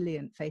more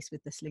resilient faced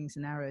with the slings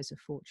and arrows of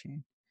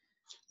fortune.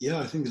 Yeah,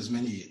 I think there's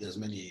many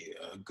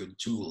good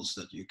tools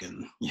that you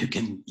can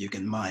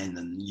mine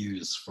and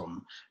use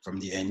from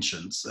the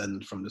ancients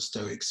and from the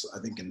Stoics, I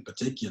think, in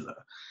particular.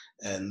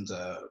 And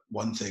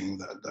one thing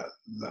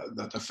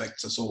that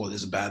affects us all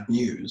is bad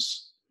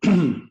news.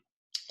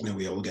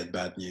 We all get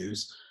bad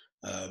news.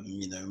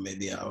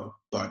 Maybe our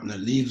partner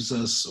leaves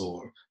us,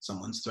 or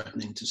someone's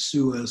threatening to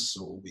sue us,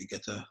 or we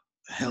get a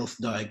health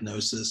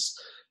diagnosis.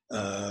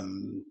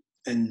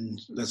 And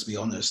let's be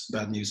honest,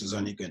 bad news is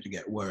only going to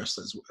get worse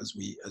as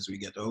we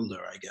get older,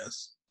 I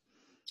guess.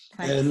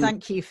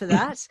 Thank you for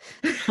that.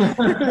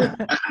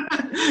 And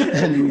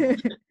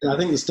I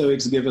think the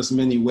Stoics give us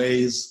many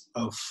ways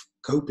of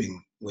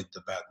coping with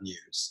the bad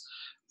news,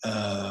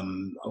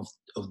 of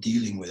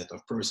dealing with it,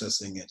 of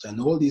processing it. And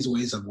all these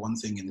ways have one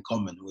thing in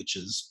common, which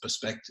is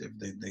perspective.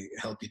 They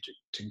help you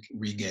to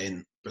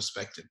regain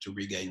perspective, to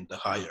regain the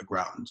higher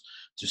ground,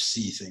 to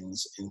see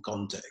things in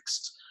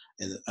context.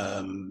 And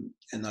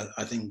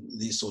I think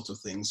these sorts of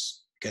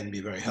things can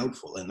be very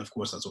helpful. And of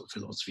course, that's what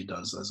philosophy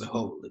does as a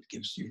whole. It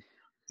gives you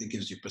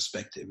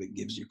perspective. It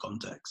gives you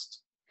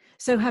context.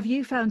 So have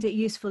you found it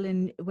useful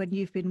when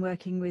you've been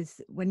working with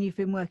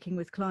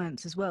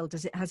clients as well?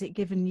 Has it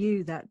given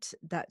you that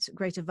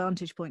greater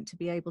vantage point to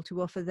be able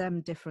to offer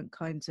them different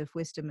kinds of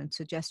wisdom and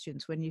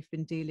suggestions when you've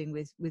been dealing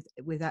with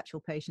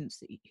actual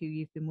patients who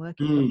you've been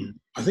working with?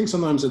 I think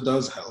sometimes it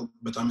does help,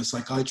 but I'm a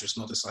psychiatrist,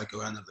 not a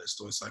psychoanalyst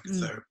or a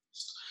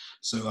psychotherapist.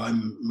 So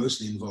I'm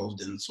mostly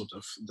involved in sort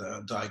of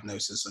the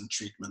diagnosis and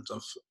treatment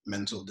of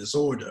mental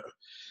disorder.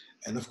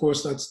 And of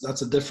course,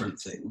 that's a different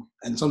thing.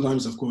 And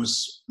sometimes, of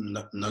course,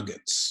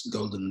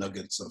 golden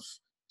nuggets of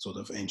sort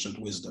of ancient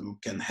wisdom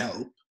can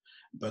help,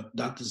 but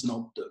that is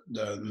not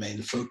the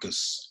main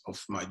focus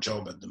of my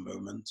job at the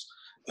moment,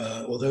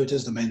 although it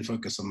is the main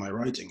focus of my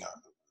writing.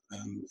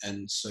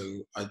 And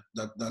so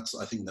that's,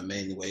 I think, the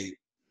main way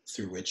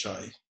through which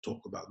I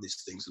talk about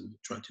these things and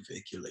try to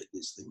vehiculate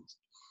these things.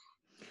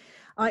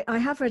 I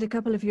have read a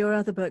couple of your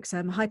other books,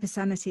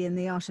 Hypersanity and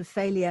The Art of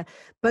Failure,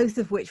 both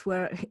of which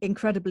were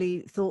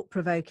incredibly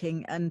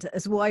thought-provoking and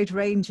as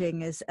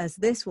wide-ranging as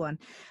this one.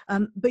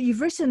 But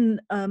you've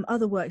written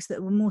other works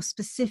that were more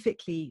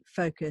specifically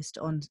focused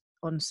on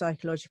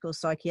psychological,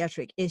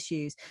 psychiatric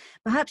issues.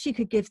 Perhaps you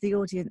could give the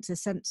audience a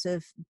sense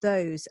of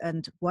those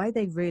and why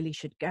they really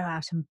should go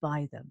out and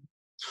buy them.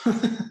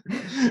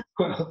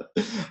 Well,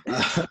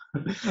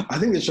 I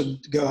think they should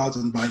go out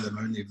and buy them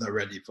only if they're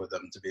ready for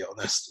them, to be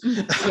honest.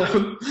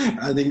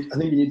 I think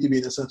you need to be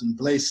in a certain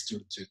place to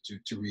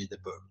read a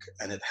book,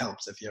 and it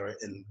helps if you're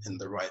in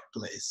the right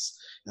place.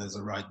 There's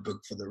a right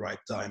book for the right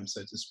time,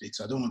 so to speak.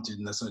 So I don't want to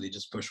necessarily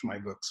just push my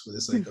books for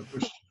the sake of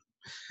pushing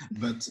them.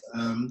 But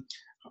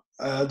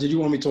did you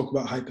want me to talk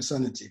about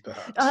hypersanity,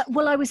 perhaps?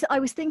 Well, I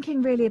was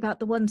thinking really about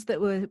the ones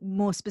that were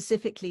more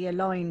specifically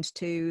aligned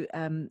to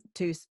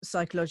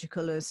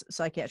psychological or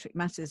psychiatric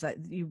matters. Like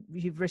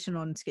you've written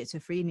on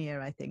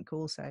schizophrenia, I think,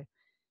 also.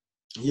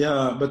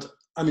 Yeah, but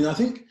I mean, I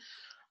think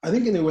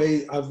in a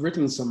way I've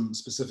written some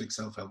specific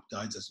self-help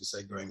guides, as you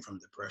say, going from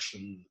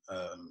depression,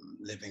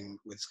 living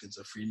with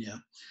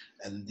schizophrenia,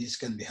 and these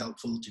can be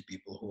helpful to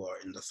people who are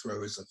in the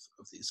throes of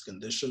these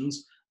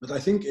conditions. But I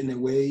think in a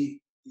way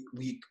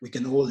we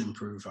can all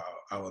improve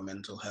our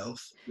mental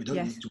health. We don't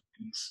Yes.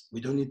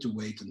 need to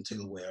wait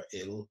until we're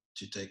ill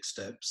to take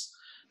steps,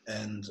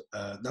 and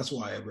that's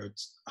why I wrote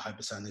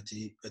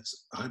Hypersanity.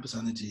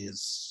 Hypersanity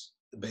is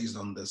based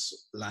on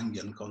this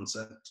Langian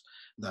concept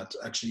that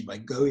actually by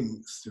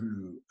traveling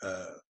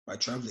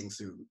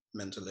through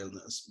mental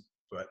illness,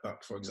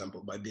 for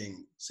example, by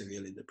being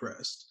severely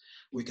depressed,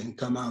 we can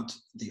come out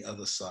the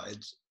other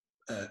side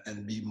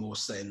and be more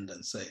sane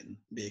than sane,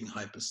 being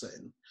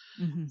hypersane.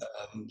 Mm-hmm.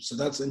 So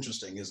that's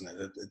interesting, isn't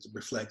it? It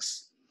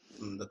reflects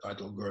the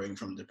title Growing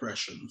from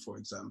Depression, for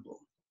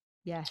example.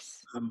 Yes.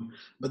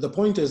 But the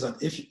point is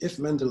that if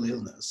mental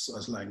illness,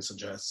 as Lang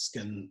suggests,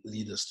 can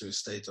lead us to a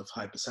state of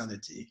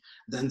hypersanity,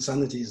 then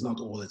sanity is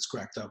not all it's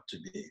cracked up to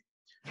be.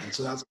 And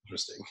so that's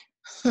interesting.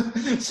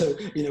 So,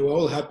 we're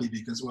all happy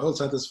because we're all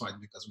satisfied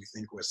because we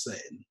think we're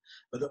sane.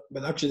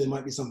 But actually there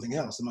might be something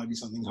else. There might be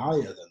something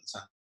higher than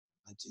sanity.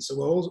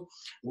 So all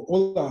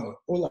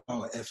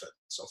our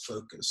efforts are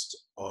focused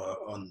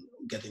on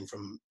getting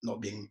from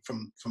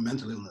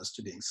mental illness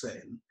to being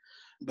sane.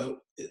 But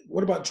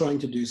what about trying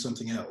to do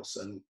something else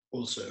and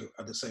also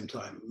at the same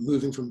time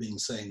moving from being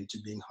sane to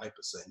being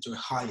hypersane to a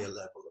higher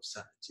level of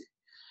sanity?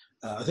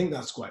 I think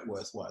that's quite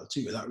worthwhile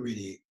too. That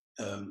really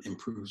can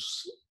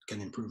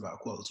improve our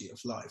quality of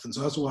life. And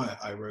so that's why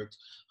I wrote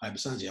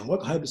Hypersanity. And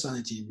what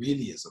hypersanity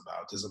really is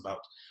about,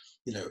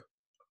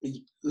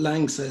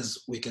 Lang says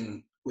we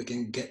can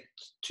get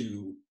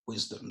to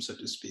wisdom, so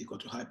to speak, or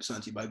to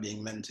hypersanity by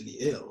being mentally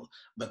ill.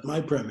 But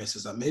my premise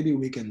is that maybe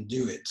we can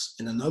do it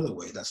in another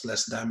way that's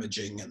less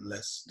damaging and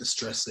less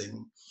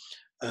distressing.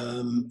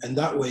 And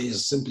that way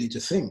is simply to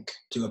think,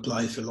 to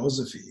apply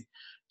philosophy,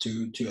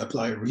 to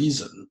apply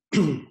reason.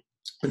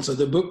 And so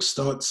the book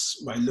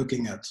starts by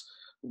looking at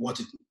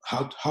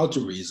how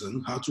to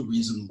reason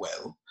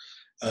well.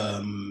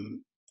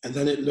 And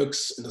then in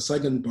the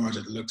second part,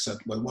 it looks at,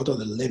 well, what are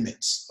the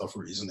limits of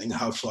reasoning?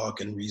 How far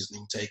can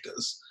reasoning take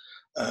us?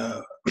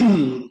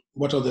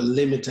 What are the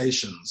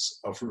limitations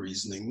of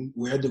reasoning?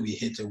 Where do we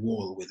hit a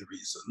wall with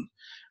reason?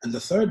 And the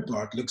third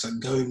part looks at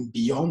going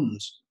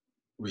beyond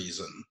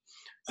reason,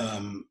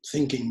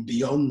 thinking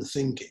beyond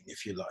thinking,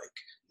 if you like,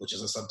 which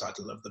is a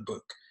subtitle of the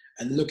book,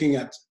 and looking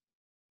at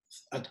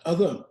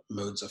other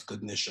modes of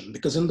cognition,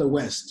 because in the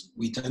West,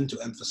 we tend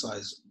to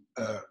emphasize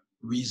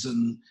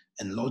reason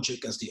and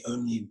logic as the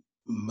only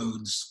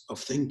modes of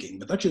thinking.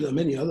 But actually, there are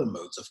many other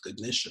modes of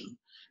cognition,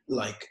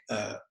 like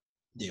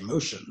the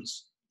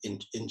emotions,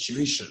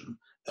 intuition,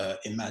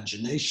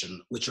 imagination,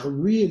 which are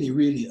really,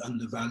 really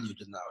undervalued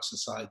in our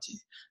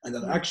society, and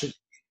that actually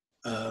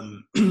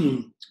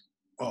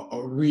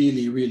are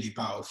really, really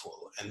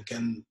powerful and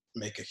can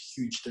make a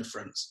huge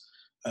difference.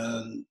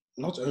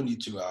 Not only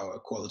to our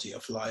quality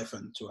of life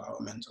and to our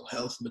mental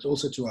health, but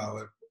also to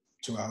our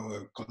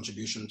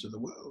contribution to the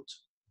world.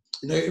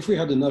 If we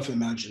had enough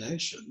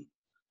imagination,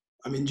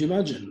 I mean, do you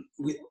imagine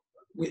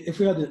if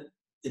we had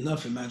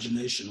enough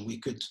imagination, we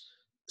could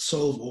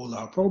solve all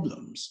our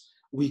problems.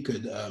 We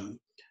could,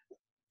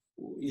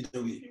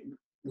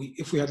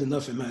 if we had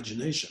enough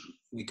imagination,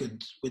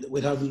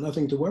 we'd have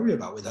nothing to worry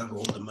about. We'd have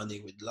all the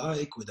money we'd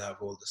like, we'd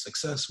have all the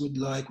success we'd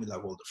like, we'd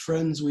have all the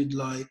friends we'd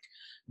like.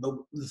 But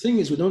the thing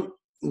is,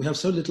 we have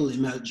so little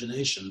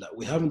imagination that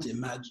we haven't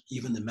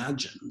even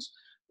imagined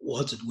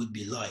what it would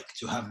be like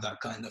to have that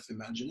kind of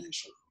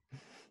imagination.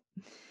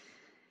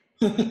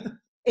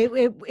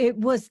 It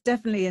was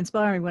definitely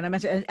inspiring when I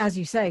met it, as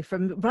you say,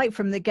 right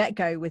from the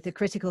get-go, with the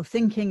critical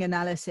thinking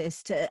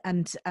analysis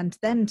and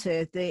then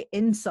to the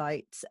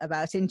insights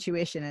about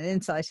intuition and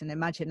insight and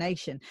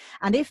imagination.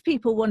 And if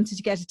people wanted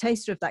to get a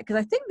taster of that, because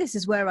I think this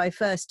is where I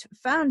first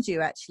found you,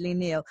 actually,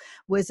 Neel,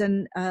 was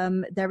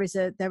there is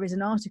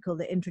an article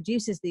that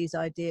introduces these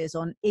ideas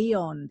on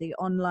Eon, the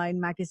online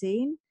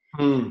magazine.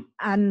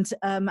 And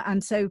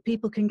so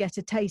people can get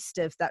a taste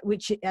of that,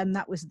 and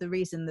that was the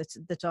reason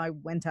that I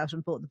went out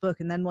and bought the book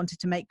and then wanted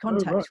to make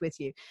contact with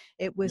you.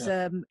 It was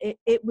I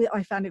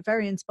found it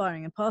very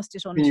inspiring and passed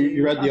it on to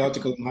you read the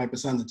article on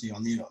hypersanity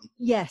on Eon.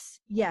 Yes.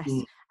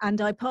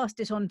 And I passed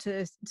it on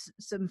to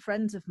some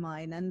friends of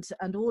mine,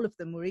 and all of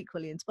them were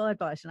equally inspired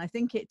by it. And I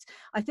think that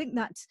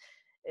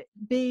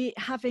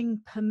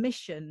having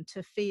permission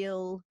to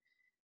feel,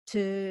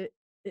 to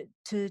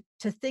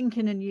think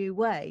in a new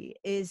way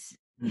is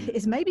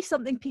maybe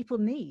something people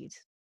need,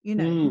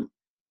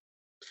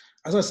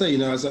 As I say,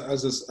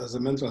 as a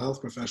mental health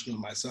professional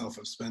myself,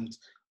 I've spent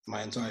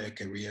my entire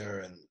career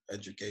and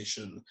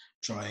education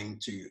trying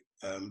to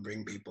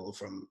bring people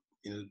from,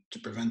 to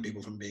prevent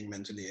people from being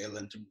mentally ill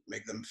and to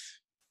make them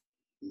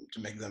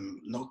make them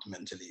not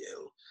mentally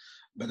ill.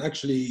 But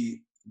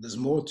actually, there's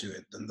more to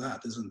it than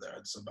that, isn't there?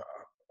 It's about,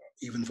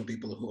 even for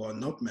people who are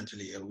not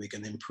mentally ill, we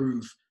can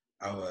improve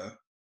our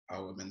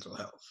mental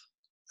health.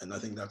 And I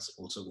think that's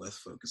also worth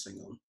focusing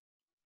on.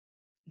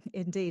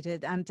 Indeed,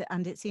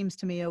 and it seems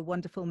to me a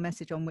wonderful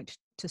message on which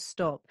to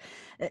stop.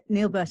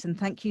 Neel Burton,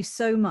 thank you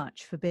so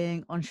much for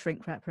being on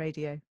Shrink Wrap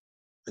Radio.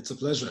 It's a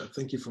pleasure.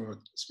 Thank you for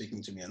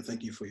speaking to me, and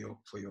thank you for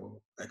your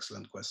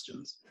excellent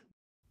questions.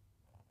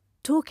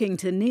 Talking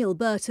to Neel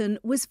Burton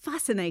was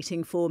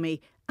fascinating for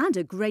me and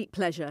a great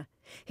pleasure.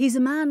 He's a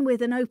man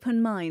with an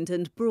open mind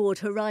and broad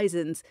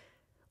horizons.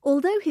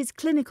 Although his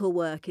clinical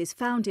work is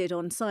founded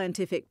on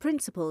scientific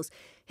principles,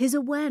 his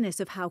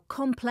awareness of how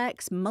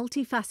complex,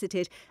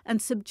 multifaceted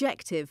and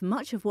subjective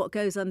much of what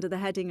goes under the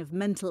heading of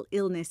mental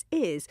illness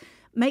is,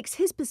 makes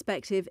his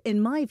perspective,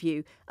 in my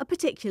view, a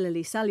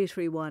particularly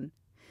salutary one.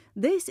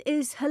 This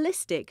is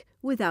holistic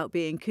without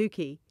being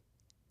kooky.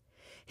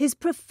 His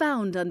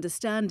profound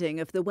understanding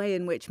of the way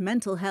in which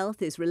mental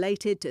health is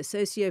related to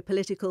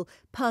socio-political,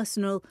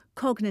 personal,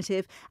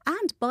 cognitive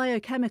and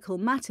biochemical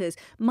matters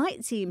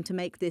might seem to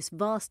make this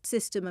vast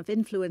system of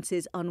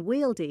influences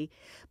unwieldy,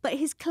 but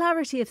his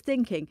clarity of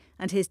thinking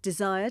and his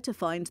desire to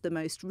find the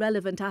most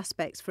relevant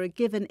aspects for a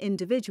given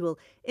individual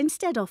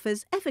instead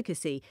offers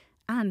efficacy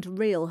and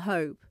real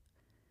hope.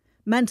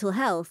 Mental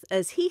health,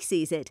 as he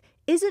sees it,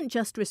 isn't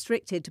just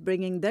restricted to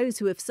bringing those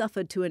who have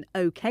suffered to an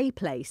okay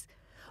place.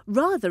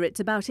 Rather, it's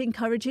about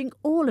encouraging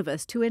all of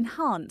us to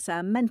enhance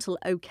our mental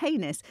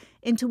okayness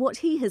into what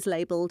he has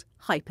labelled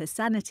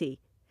hypersanity,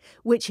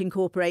 which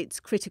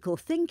incorporates critical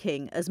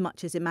thinking as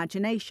much as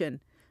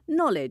imagination,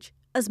 knowledge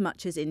as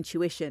much as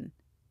intuition.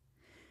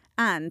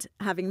 And,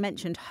 having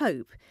mentioned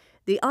hope,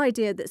 the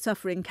idea that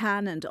suffering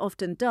can and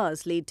often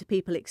does lead to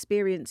people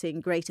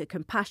experiencing greater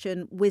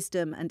compassion,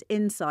 wisdom and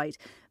insight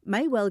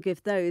may well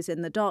give those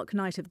in the dark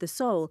night of the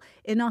soul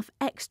enough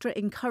extra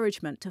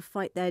encouragement to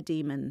fight their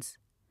demons.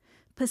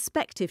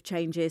 Perspective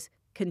changes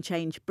can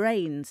change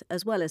brains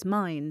as well as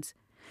minds,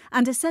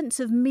 and a sense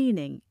of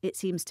meaning, it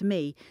seems to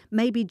me,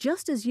 may be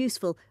just as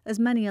useful as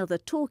many other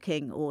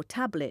talking or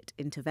tablet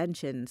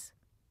interventions.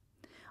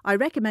 I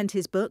recommend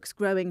his books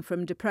Growing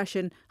from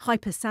Depression,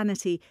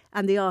 Hypersanity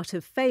and the Art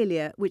of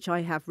Failure, which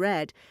I have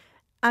read,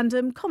 and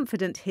am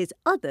confident his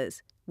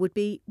others would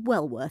be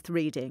well worth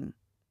reading.